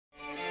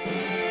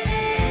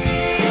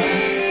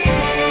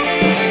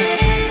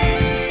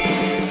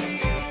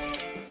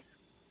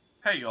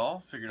Hey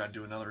y'all, figured I'd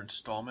do another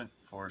installment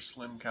for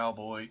Slim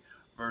Cowboy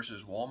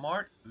versus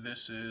Walmart.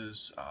 This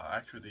is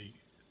actually the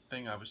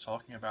thing I was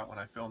talking about when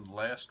I filmed the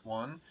last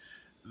one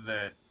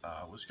that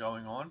was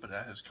going on, but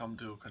that has come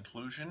to a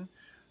conclusion.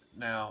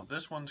 Now,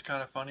 this one's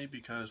kind of funny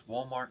because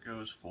Walmart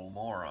goes full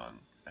moron,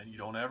 and you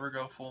don't ever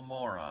go full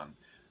moron.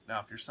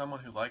 Now, if you're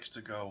someone who likes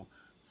to go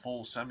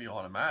full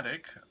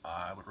semi-automatic,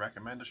 I would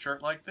recommend a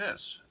shirt like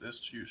this. This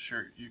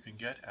shirt you can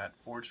get at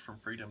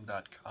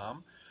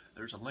forgedfromfreedom.com.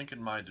 There's a link in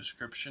my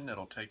description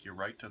that'll take you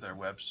right to their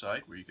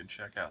website where you can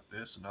check out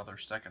this and other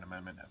Second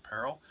Amendment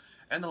apparel.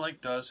 And the link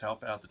does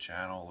help out the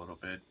channel a little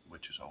bit,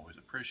 which is always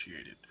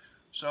appreciated.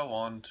 So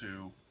on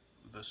to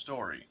the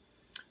story.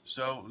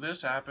 So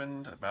this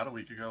happened about a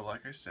week ago,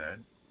 like I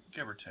said,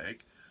 give or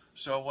take.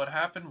 So what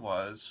happened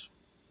was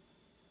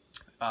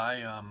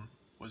I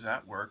was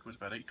at work. It was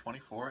about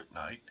 8:24 at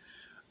night,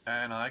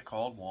 and I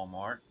called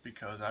Walmart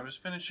because I was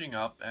finishing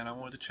up and I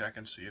wanted to check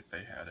and see if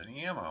they had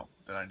any ammo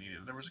that I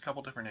needed. There was a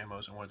couple different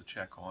ammos I wanted to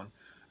check on,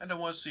 and I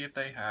wanted to see if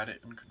they had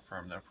it and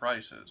confirm their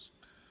prices.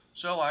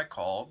 So I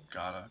called,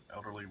 got an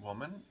elderly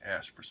woman,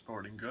 asked for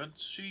sporting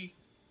goods. She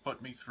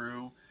put me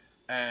through,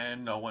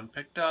 and no one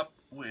picked up.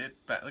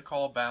 The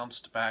call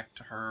bounced back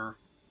to her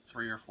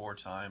 3 or 4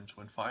 times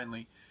when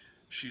finally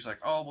she's like,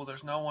 oh, well,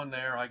 there's no one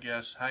there, I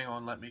guess. Hang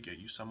on, let me get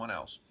you someone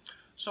else.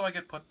 So I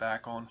get put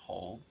back on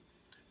hold.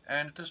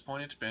 And at this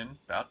point, it's been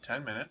about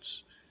 10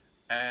 minutes,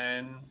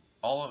 and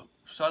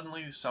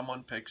suddenly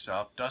someone picks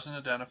up, doesn't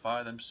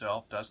identify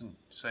themselves, doesn't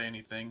say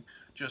anything,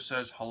 just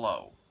says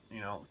hello.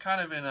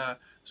 Kind of in a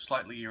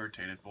slightly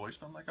irritated voice.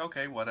 But I'm like,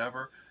 okay,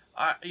 whatever.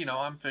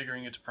 I'm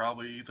figuring it's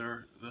probably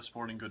either the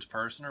sporting goods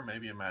person or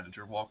maybe a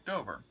manager walked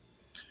over.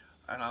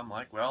 And I'm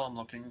like, well, I'm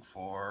looking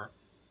for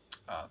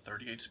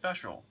 38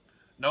 special.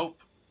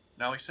 Nope.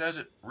 Now he says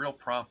it real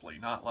promptly,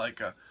 not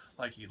like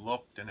he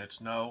looked and it's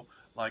no.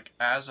 Like,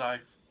 as I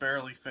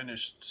barely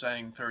finished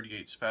saying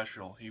 38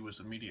 special, he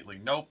was immediately,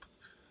 nope.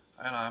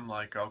 And I'm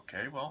like,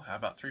 okay, well, how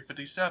about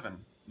 357?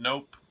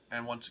 Nope.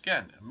 And once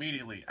again,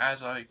 immediately,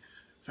 as I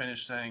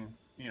finished saying,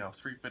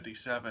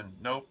 357,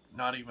 nope,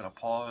 not even a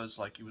pause,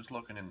 like he was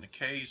looking in the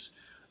case,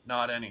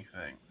 not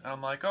anything. And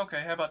I'm like,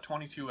 okay, how about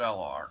 22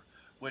 LR?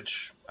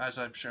 Which, as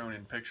I've shown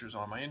in pictures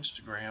on my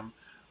Instagram,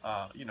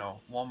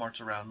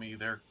 Walmart's around me,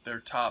 their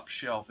top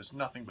shelf is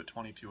nothing but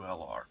 22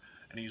 LR.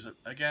 And he's,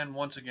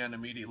 once again,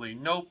 immediately,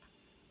 nope.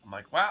 I'm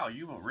like, wow,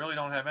 you really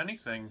don't have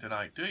anything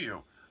tonight, do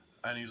you?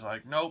 And he's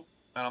like, nope.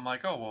 And I'm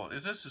like, oh, well,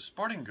 is this his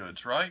sporting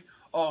goods, right?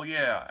 Oh,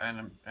 yeah,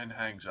 and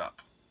hangs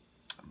up.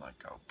 I'm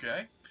like,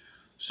 okay.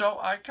 So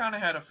I kind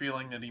of had a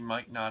feeling that he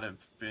might not have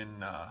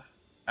been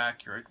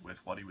accurate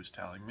with what he was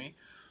telling me.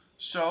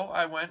 So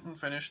I went and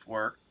finished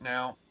work.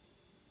 Now,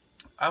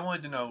 I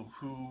wanted to know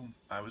who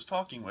I was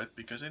talking with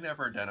because they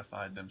never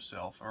identified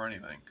themselves or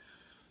anything.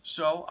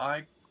 So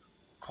I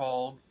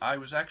called. I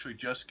was actually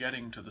just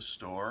getting to the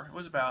store. It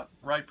was about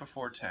right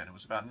before 10. It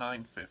was about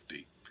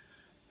 9:50.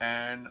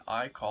 And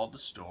I called the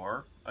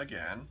store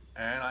again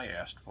and I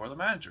asked for the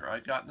manager.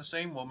 I'd gotten the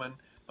same woman,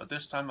 but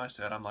this time I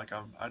said,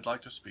 I'd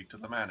like to speak to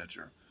the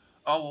manager.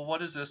 Oh, well,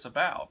 what is this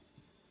about?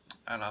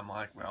 And I'm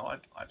like, well,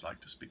 I'd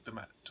like to speak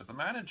to the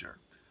manager.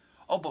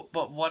 Oh,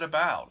 but what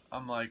about?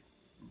 I'm like,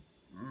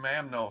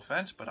 ma'am, no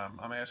offense, but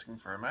I'm asking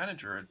for a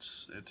manager.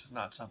 It's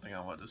not something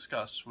I want to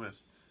discuss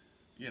with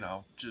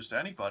just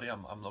anybody.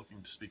 I'm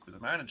looking to speak with a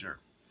manager.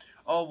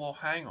 Oh, well,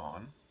 hang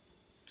on.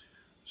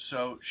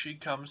 So she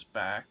comes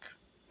back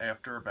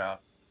after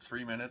about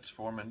 3 minutes,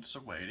 4 minutes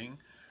of waiting,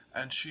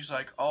 and she's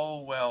like, oh,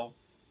 well,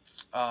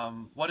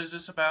 what is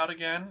this about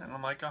again? And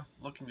I'm like, I'm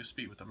looking to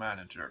speak with the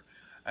manager.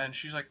 And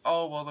she's like,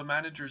 oh, well, the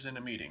manager's in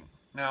a meeting.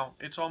 Now,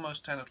 it's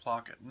almost 10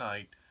 o'clock at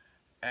night,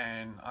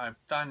 and I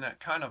find that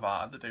kind of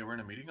odd that they were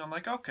in a meeting. I'm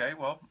like, okay,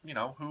 well,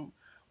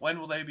 when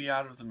will they be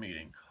out of the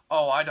meeting?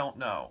 Oh, I don't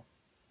know.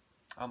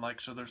 I'm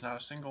like, so there's not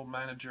a single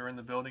manager in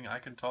the building I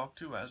can talk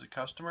to as a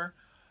customer?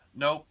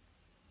 Nope.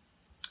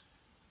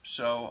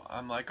 So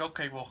I'm like,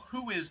 okay, well,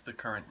 who is the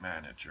current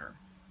manager?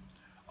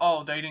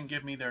 Oh, they didn't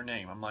give me their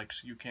name. I'm like,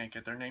 so you can't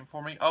get their name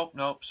for me? Oh,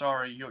 nope,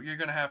 sorry. You're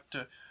going to have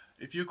to,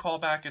 if you call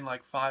back in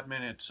like 5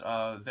 minutes,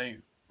 they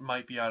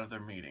might be out of their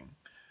meeting.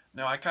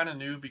 Now, I kind of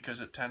knew because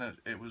at 10,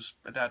 it was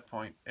at that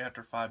point,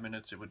 after 5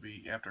 minutes, it would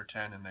be after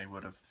 10, and they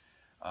would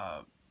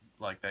have,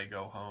 they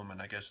go home, and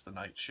I guess the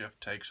night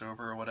shift takes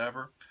over or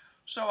whatever.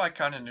 So I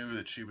kind of knew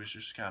that she was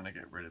just kind of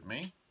get rid of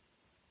me.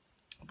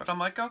 But I'm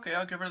like, okay,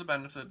 I'll give her the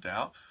benefit of the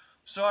doubt.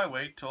 So I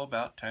wait till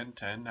about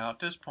 10:10. Now at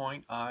this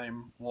point,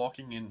 I'm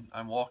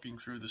walking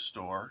through the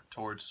store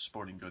towards the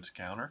sporting goods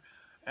counter,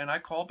 and I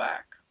call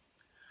back.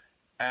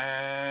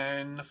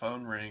 And the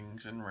phone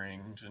rings and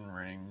rings and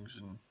rings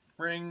and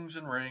rings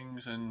and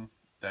rings and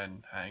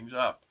then hangs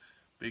up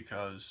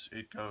because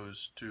it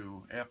goes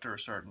to after a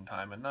certain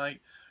time of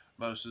night.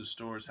 Most of the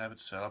stores have it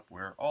set up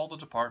where all the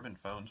department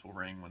phones will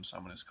ring when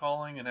someone is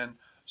calling, and then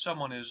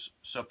someone is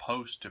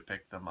supposed to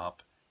pick them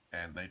up,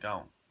 and they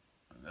don't.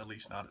 At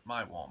least not at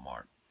my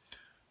Walmart.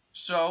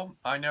 So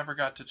I never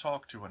got to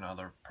talk to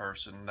another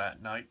person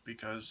that night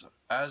because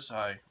as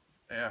I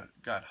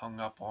got hung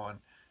up on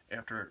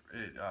after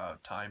it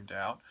timed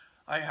out,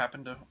 I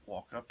happened to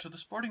walk up to the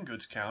sporting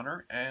goods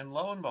counter, and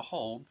lo and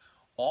behold,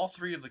 all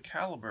three of the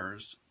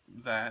calibers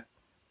that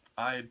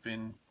I had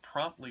been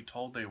promptly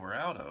told they were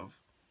out of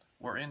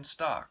were in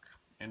stock,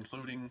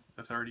 including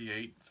the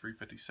 38,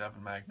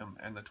 357 Magnum,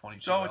 and the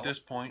 22. So at this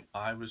point,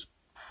 I was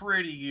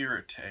pretty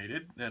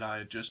irritated that I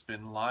had just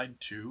been lied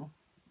to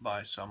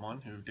by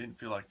someone who didn't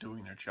feel like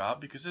doing their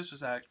job, because this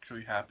has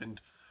actually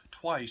happened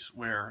twice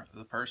where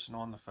the person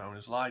on the phone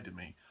has lied to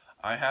me.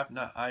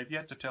 I've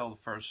yet to tell the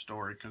first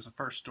story, because the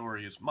first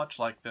story is much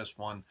like this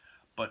one,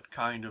 but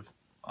kind of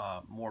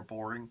more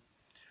boring.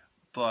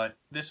 But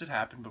this had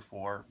happened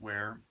before,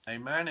 where a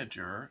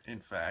manager, in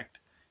fact,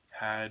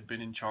 had been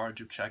in charge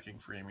of checking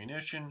for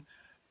ammunition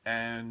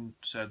and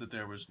said that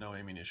there was no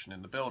ammunition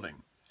in the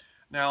building.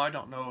 Now, I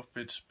don't know if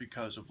it's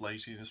because of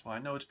laziness. Well, I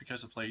know it's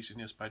because of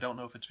laziness, but I don't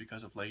know if it's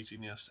because of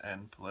laziness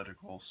and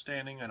political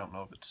standing. I don't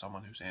know if it's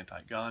someone who's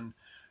anti-gun,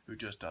 who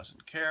just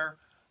doesn't care.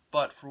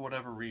 But for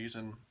whatever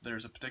reason,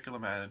 there's a particular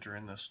manager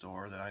in this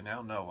store that I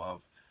now know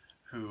of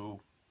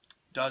who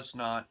does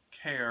not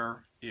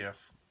care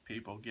if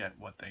people get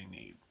what they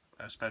need,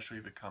 especially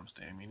if it comes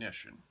to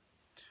ammunition.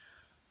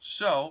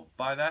 So,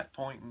 by that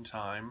point in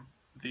time,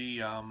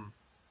 the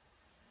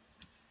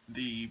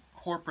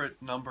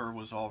corporate number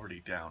was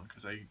already down,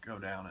 because they go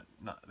down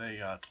at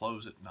they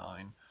close at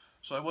 9.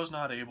 So I was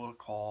not able to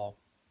call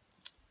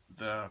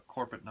the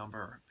corporate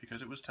number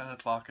because it was 10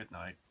 o'clock at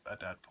night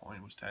at that point.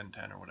 It was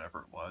 10:10 or whatever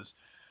it was.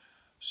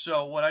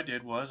 So what I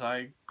did was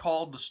I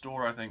called the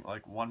store, I think,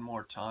 like one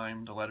more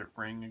time to let it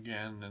ring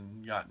again,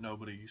 and got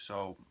nobody.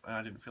 So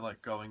I didn't feel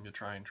like going to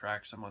try and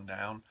track someone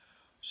down.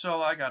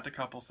 So I got a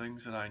couple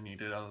things that I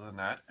needed other than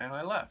that, and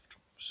I left.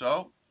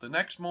 So the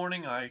next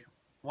morning,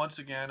 once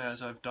again,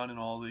 as I've done in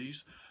all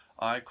these,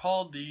 I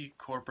called the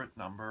corporate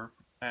number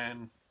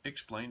and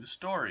explained the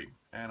story.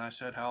 And I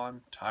said how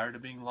I'm tired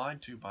of being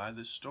lied to by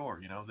this store.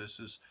 You know, this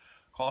is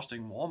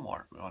costing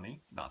Walmart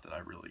money. Not that I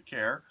really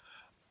care,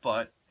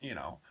 but, you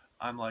know,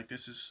 I'm like,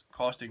 this is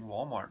costing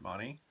Walmart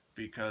money,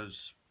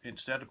 because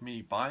instead of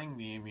me buying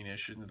the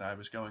ammunition that I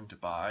was going to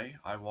buy,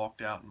 I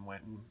walked out and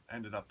went and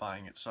ended up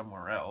buying it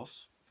somewhere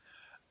else.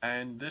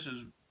 And this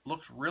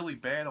looks really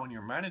bad on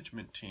your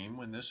management team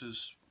when this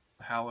is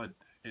how it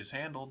is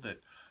handled,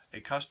 that a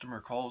customer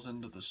calls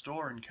into the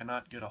store and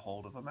cannot get a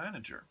hold of a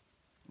manager,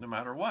 no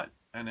matter what,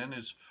 and then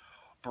is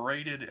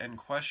berated and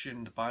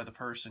questioned by the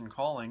person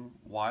calling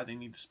why they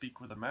need to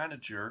speak with a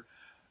manager.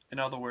 In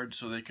other words,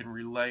 so they can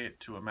relay it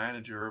to a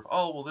manager of,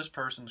 oh, well, this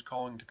person's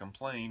calling to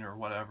complain or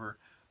whatever,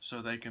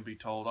 so they can be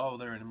told, oh,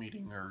 they're in a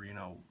meeting, or, you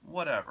know,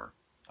 whatever.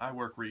 I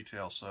work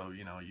retail, so,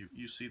 you know,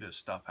 you see this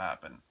stuff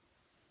happen.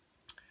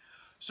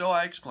 So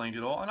I explained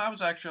it all, and I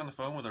was actually on the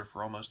phone with her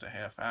for almost a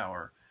half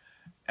hour,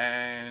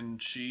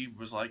 and she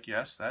was like,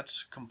 yes,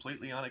 that's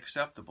completely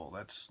unacceptable.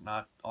 That's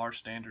not our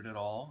standard at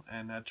all,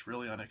 and that's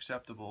really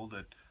unacceptable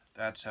that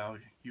that's how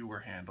you were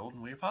handled,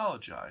 and we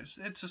apologize.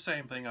 It's the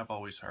same thing I've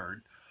always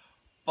heard.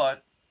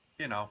 But,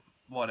 you know,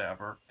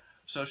 whatever.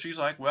 So she's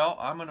like, well,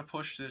 I'm going to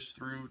push this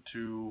through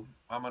to,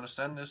 I'm going to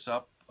send this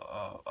up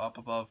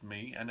above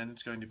me, and then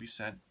it's going to be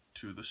sent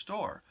to the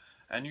store.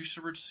 And you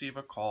should receive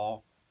a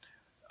call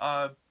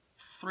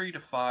 3 to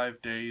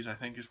 5 days, I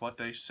think is what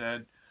they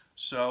said.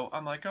 So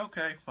I'm like,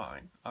 okay,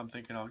 fine. I'm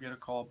thinking I'll get a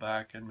call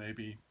back, and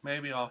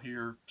maybe I'll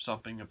hear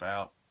something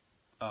about,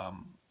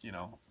 you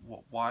know,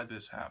 why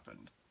this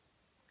happened.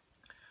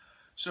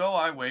 So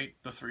I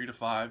wait the 3 to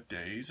 5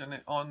 days,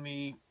 and on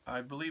the, I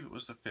believe it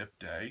was the 5th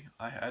day,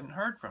 I hadn't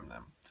heard from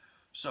them.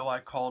 So I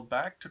called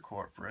back to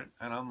corporate,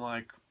 and I'm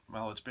like,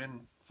 well, it's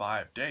been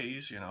 5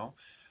 days, you know,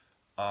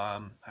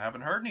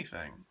 haven't heard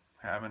anything.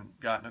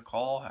 Haven't gotten a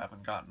call,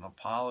 haven't gotten an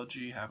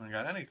apology, haven't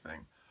got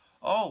anything.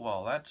 Oh,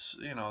 well, that's,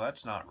 you know,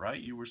 that's not right.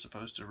 You were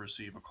supposed to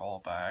receive a call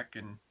back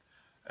and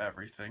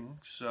everything.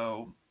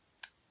 So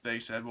they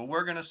said, well,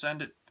 we're going to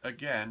send it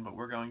again, but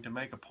we're going to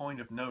make a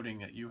point of noting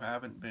that you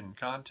haven't been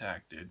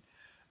contacted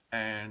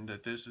and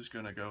that this is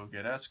going to go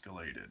get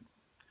escalated.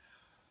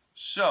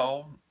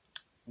 So,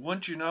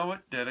 wouldn't you know it,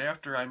 that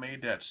after I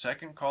made that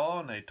second call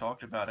and they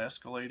talked about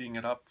escalating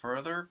it up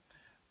further,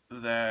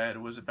 that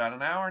it was about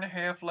an hour and a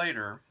half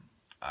later,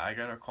 I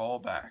got a call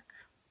back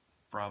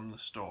from the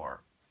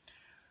store.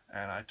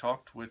 And I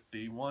talked with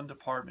the one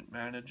department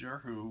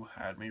manager who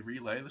had me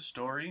relay the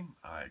story.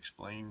 I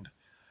explained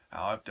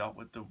how I've dealt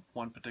with the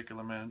one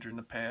particular manager in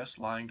the past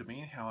lying to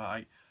me, how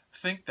I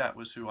think that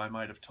was who I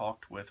might have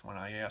talked with when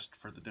I asked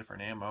for the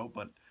different ammo,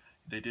 but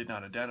they did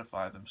not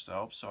identify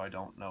themselves, so I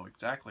don't know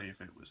exactly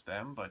if it was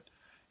them, but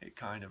it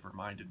kind of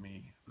reminded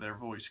me, their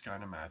voice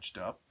kind of matched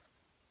up.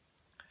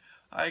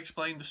 I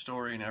explained the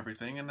story and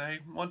everything, and they,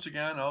 once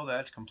again, oh,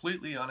 that's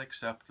completely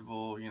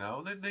unacceptable, you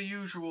know, the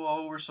usual,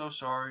 oh, we're so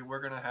sorry,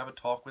 we're going to have a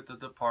talk with the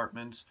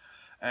departments,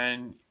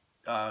 and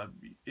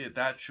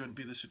that shouldn't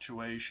be the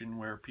situation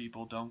where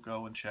people don't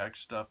go and check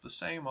stuff, the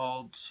same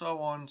old, so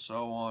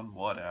on,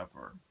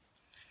 whatever.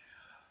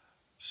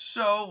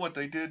 So what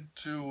they did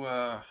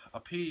to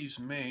appease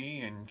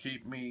me and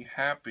keep me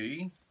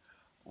happy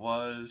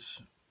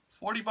was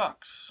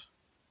 $40.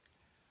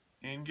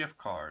 in gift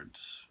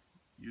cards,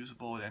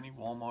 usable at any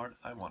Walmart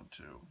I want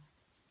to.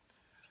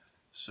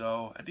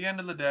 So at the end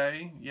of the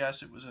day,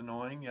 yes, it was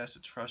annoying. Yes,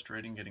 it's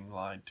frustrating getting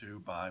lied to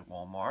by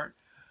Walmart.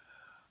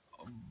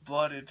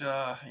 But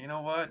you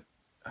know what?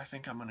 I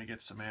think I'm gonna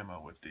get some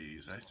ammo with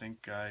these. I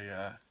think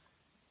I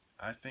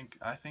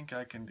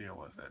can deal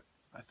with it.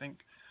 I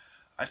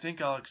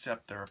think I'll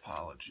accept their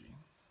apology.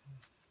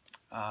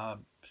 Uh,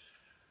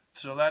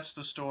 so that's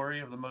the story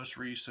of the most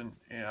recent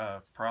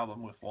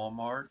problem with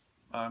Walmart.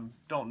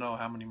 Don't know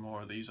how many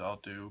more of these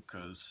I'll do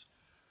because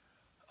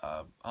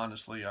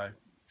honestly, I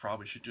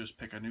probably should just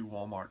pick a new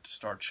Walmart to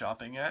start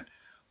shopping at.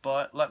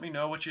 But let me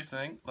know what you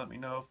think. Let me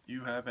know if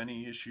you have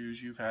any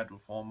issues you've had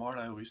with Walmart.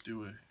 I always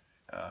do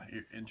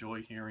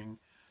enjoy hearing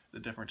the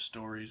different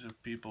stories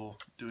of people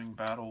doing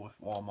battle with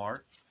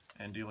Walmart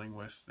and dealing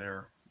with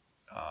their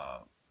uh,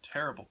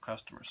 terrible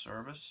customer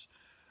service.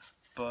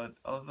 But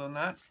other than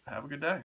that, have a good day.